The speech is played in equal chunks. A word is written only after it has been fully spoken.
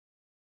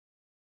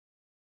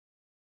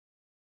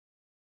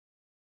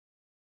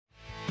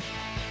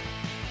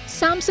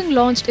Samsung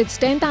launched its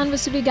 10th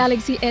anniversary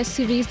Galaxy S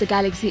series, the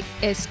Galaxy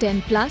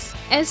S10 Plus,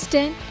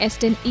 S10,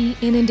 S10e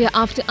in India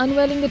after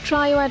unveiling the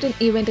trio at an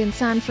event in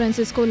San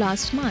Francisco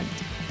last month.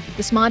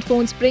 The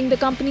smartphones bring the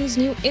company's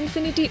new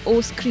Infinity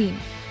O screen,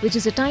 which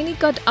is a tiny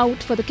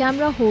cutout for the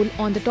camera hole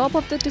on the top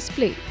of the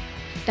display.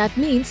 That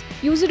means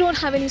users don't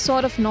have any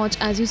sort of notch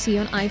as you see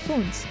on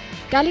iPhones.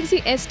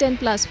 Galaxy S10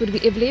 Plus would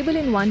be available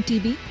in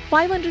 1TB,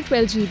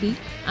 512GB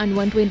and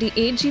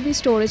 128GB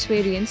storage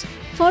variants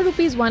for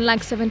Rs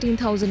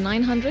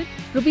 1,17,900,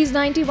 Rs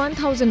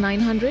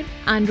 91,900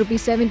 and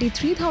Rs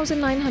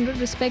 73,900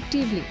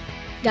 respectively.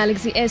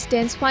 Galaxy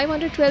S10's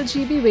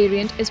 512GB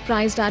variant is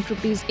priced at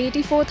Rs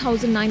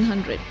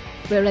 84,900,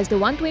 whereas the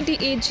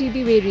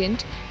 128GB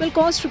variant will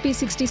cost Rs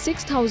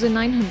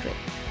 66,900.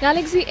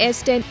 Galaxy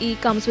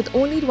S10e comes with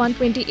only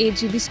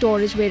 128GB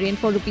storage variant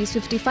for Rs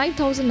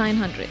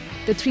 55,900.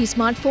 The three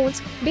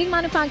smartphones, being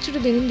manufactured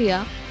in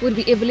India, would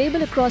be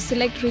available across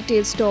select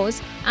retail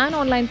stores and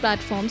online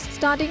platforms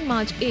starting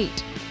March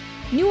 8.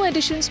 New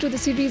additions to the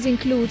series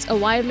includes a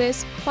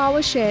wireless,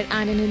 power share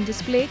and an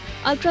in-display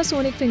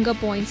ultrasonic finger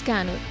point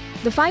scanner.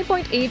 The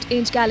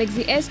 5.8-inch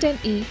Galaxy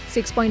S10e,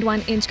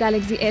 6.1-inch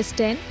Galaxy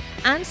S10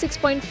 and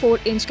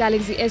 6.4-inch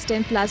Galaxy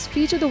S10 Plus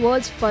feature the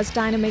world's first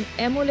dynamic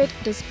AMOLED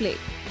display.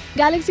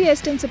 Galaxy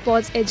S10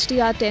 supports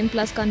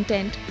HDR10+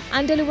 content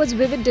and delivers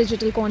vivid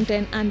digital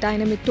content and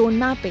dynamic tone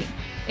mapping.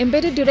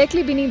 Embedded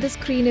directly beneath the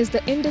screen is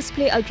the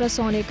in-display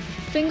ultrasonic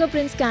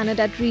fingerprint scanner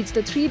that reads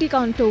the 3D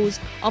contours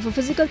of a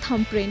physical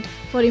thumbprint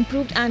for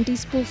improved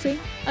anti-spoofing,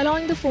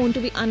 allowing the phone to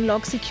be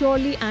unlocked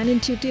securely and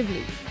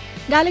intuitively.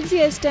 Galaxy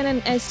S10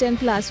 and S10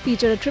 Plus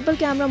feature a triple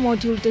camera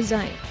module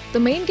design. The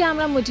main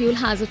camera module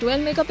has a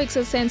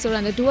 12-megapixel sensor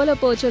and a dual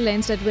aperture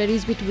lens that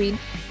varies between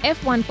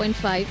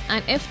f1.5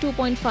 and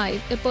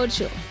f2.5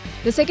 aperture.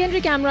 The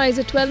secondary camera is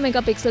a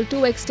 12-megapixel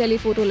 2x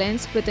telephoto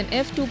lens with an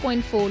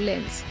f2.4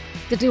 lens.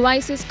 The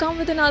devices come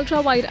with an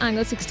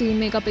ultra-wide-angle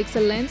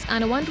 16-megapixel lens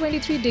and a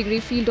 123-degree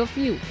field of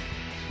view.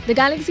 The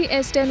Galaxy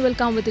S10 will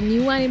come with a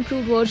new and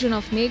improved version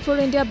of Make for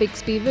India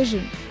Bixby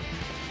Vision.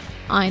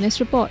 INS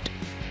Report.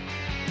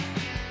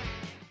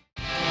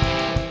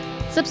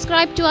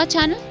 Subscribe to our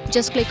channel.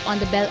 Just click on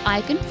the bell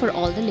icon for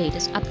all the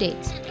latest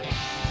updates.